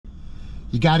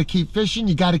You got to keep fishing,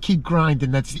 you got to keep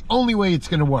grinding. That's the only way it's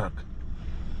going to work.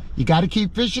 You got to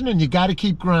keep fishing and you got to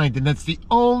keep grinding. That's the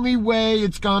only way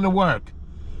it's going to work.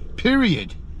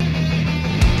 Period.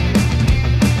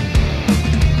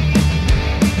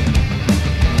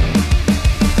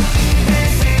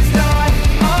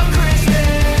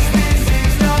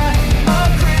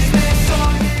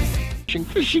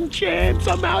 Fishing chance,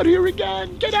 I'm out here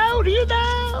again. Get out here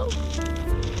now.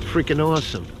 Freaking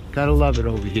awesome. Gotta love it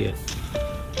over here.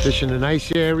 Fishing a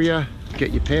nice area,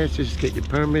 get your passes, get your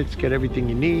permits, get everything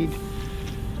you need.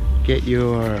 Get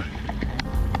your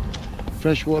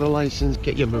freshwater license,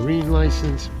 get your marine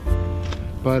license.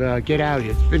 But get out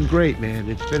here. It's been great, man.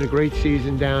 It's been a great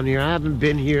season down here. I haven't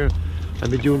been here. I've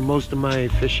been doing most of my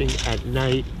fishing at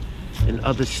night in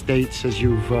other states, as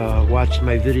you've watched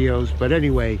my videos. But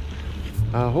anyway,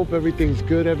 hope everything's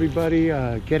good, everybody.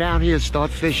 Get out here, start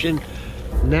fishing.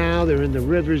 Now they're in the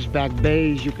rivers, back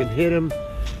bays. You can hit them,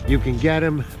 you can get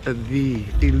them. The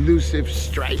elusive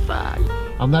striper.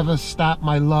 I'll never stop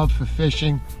my love for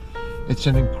fishing. It's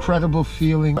an incredible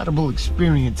feeling, incredible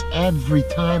experience every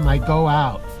time I go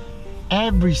out.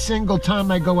 Every single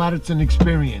time I go out, it's an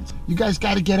experience. You guys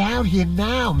got to get out here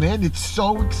now, man. It's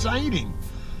so exciting.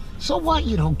 So what?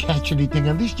 You don't catch anything.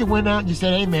 At least you went out and you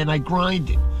said, hey, man, I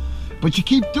grinded. But you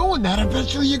keep doing that,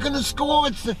 eventually you're gonna score.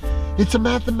 It's a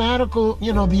mathematical,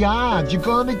 you know, the odds. You're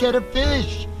gonna get a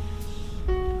fish.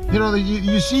 You know,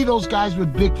 you see those guys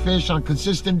with big fish on a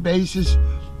consistent basis.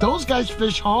 Those guys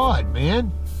fish hard,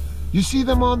 man. You see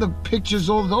them on the pictures,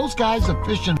 all those guys are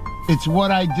fishing. It's what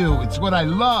I do. It's what I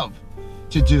love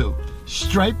to do.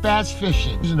 Striped bass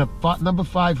fishing. Using a number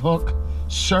 5 hook,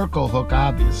 circle hook,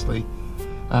 obviously.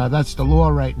 That's the law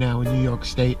right now in New York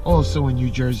State, also in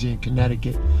New Jersey and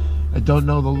Connecticut. I don't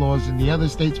know the laws in the other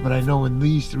states, but I know in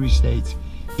these 3 states,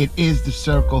 it is the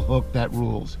circle hook that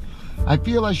rules. I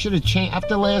feel I should have changed,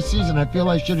 after last season, I feel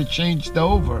I should have changed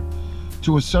over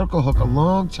to a circle hook a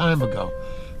long time ago.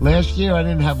 Last year, I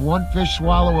didn't have one fish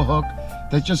swallow a hook.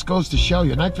 That just goes to show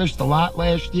you. And I fished a lot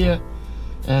last year,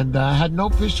 and I had no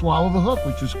fish swallow the hook,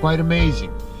 which was quite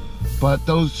amazing. But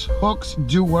those hooks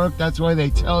do work. That's why they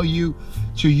tell you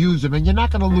to use them, and you're not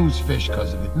going to lose fish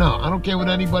because of it. No, I don't care what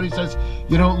anybody says,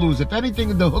 you don't lose. If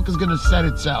anything, the hook is going to set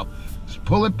itself. Just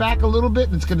pull it back a little bit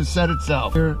and it's going to set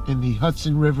itself. Here in the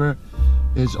Hudson River,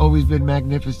 it's always been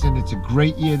magnificent. It's a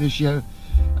great year this year.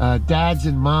 Dads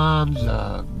and moms,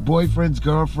 boyfriends,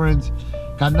 girlfriends,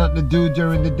 got nothing to do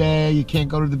during the day. You can't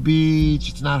go to the beach,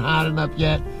 it's not hot enough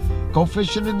yet. Go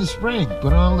fishing in the spring.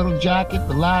 Put on a little jacket,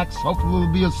 relax. Hopefully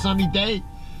it'll be a sunny day.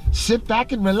 Sit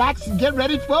back and relax and get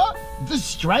ready for the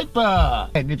striper.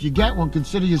 And if you get one,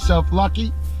 consider yourself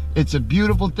lucky. It's a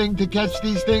beautiful thing to catch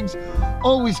these things.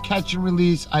 Always catch and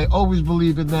release. I always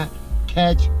believe in that.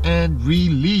 Catch and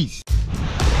release.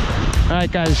 All right,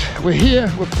 guys, we're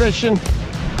here, we're fishing,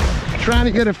 trying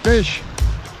to get a fish.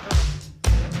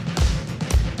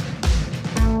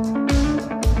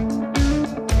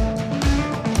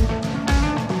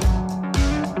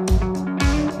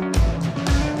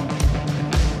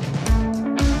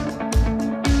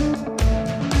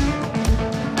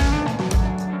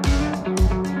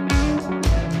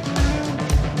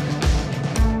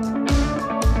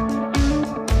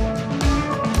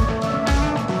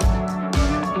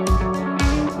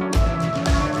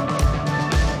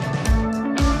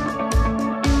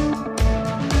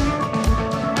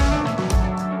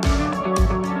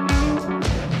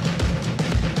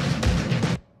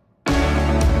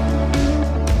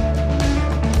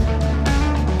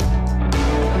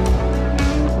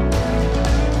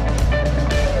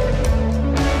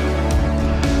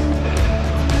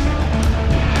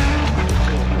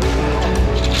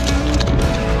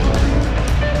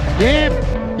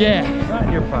 Yeah. Not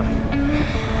in your pocket.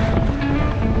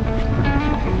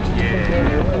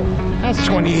 Yeah. That's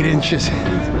 28 inches.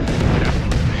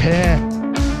 Yeah.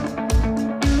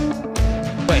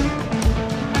 Wait.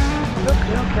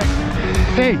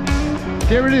 Hey,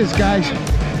 there it is, guys.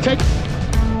 Take.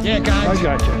 Yeah, guys. I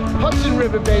got you. Hudson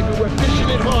River, baby. We're fishing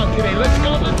it hard today. Let's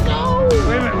go, let's go.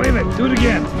 Wait a minute. Do it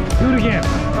again. Do it again.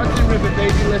 Hudson River,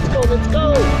 baby. Let's go, let's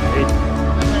go. Hey.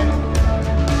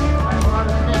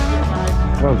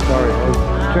 Oh, sorry. I was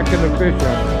checking the fish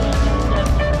out.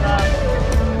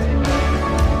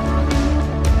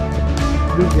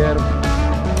 You get him.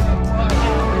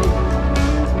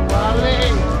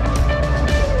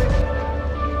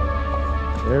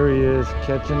 There he is,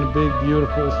 catching the big,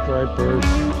 beautiful stripers.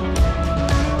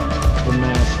 The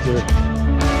master.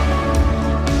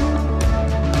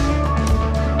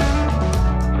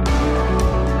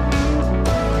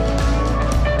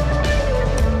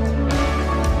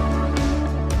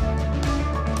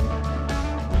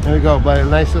 There we go, buddy.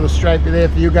 Nice little stripey there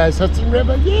for you guys. Hudson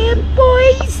River. Yeah,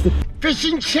 boys.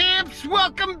 Fishing champs,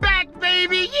 welcome back,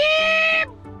 baby. Yeah,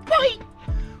 boy.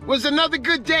 Was another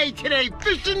good day today.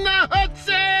 Fishing the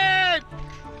Hudson.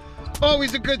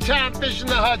 Always a good time fishing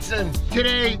the Hudson.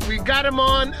 Today, we got him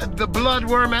on the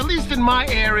bloodworm, at least in my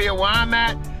area where I'm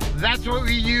at. That's what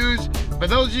we use. For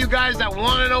those of you guys that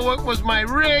want to know what was my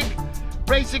rig,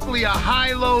 basically a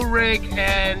high-low rig,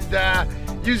 and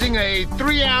using a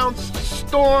 3-ounce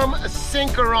Storm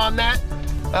sinker on that.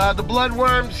 The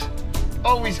bloodworms,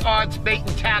 always odds bait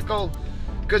and tackle.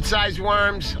 Good sized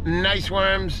worms, nice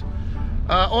worms.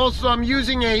 Also, I'm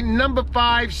using a number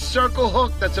 5 circle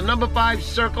hook. That's a number 5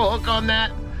 circle hook on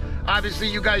that. Obviously,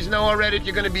 you guys know already, if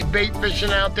you're going to be bait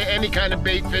fishing out there, any kind of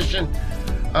bait fishing,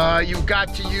 you've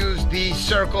got to use the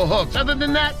circle hooks. Other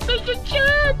than that, fishing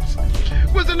champs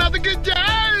was another good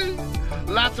day.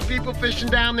 Lots of people fishing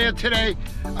down there today.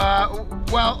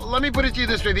 Well, let me put it to you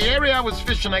this way. The area I was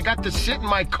fishing, I got to sit in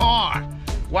my car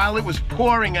while it was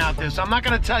pouring out there. So I'm not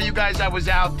going to tell you guys I was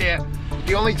out there.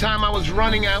 The only time I was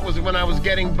running out was when I was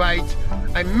getting bites.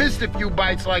 I missed a few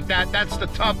bites like that. That's the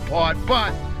tough part.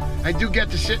 But I do get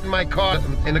to sit in my car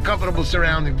in a comfortable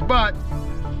surroundings. But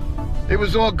it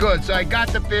was all good. So I got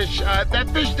the fish. That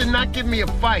fish did not give me a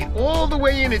fight. All the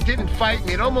way in, it didn't fight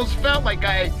me. It almost felt like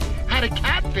I had a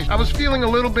catfish. I was feeling a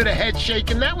little bit of head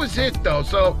shaking. That was it, though.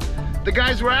 So the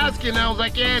guys were asking. I was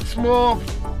like, yeah, it's small.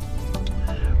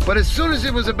 But as soon as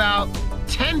it was about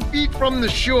 10 feet from the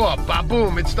shore,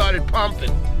 ba-boom, it started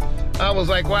pumping. I was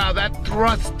like, wow, that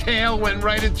thrust tail went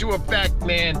right into effect,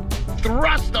 man.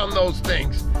 Thrust on those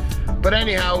things. But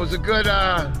anyhow, it was a good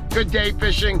day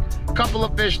fishing. Couple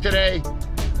of fish today.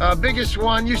 Biggest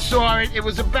one, you saw it. It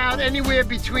was about anywhere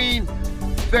between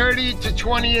 30 to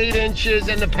 28 inches,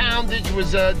 and the poundage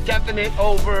was definite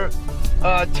over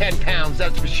 10 pounds,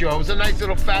 that's for sure. It was a nice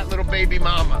little fat little baby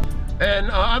mama.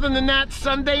 And other than that,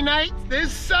 Sunday night at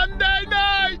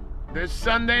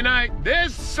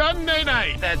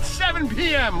 7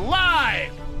 p.m.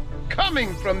 live,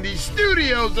 coming from the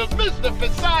studios of Mr.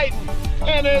 Poseidon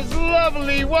and his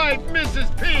lovely wife,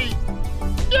 Mrs. P.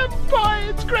 Yeah, boy,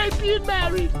 it's great being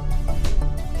married.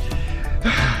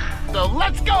 So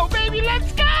let's go, baby,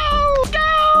 let's go!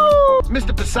 Go!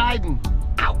 Mr. Poseidon,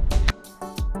 out.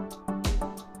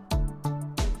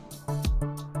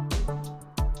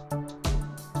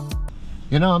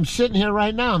 You know, I'm sitting here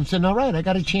right now. I'm saying, all right, I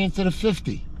got a chance at a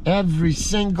 50. Every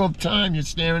single time you're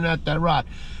staring at that rod.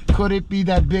 Could it be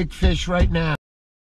that big fish right now?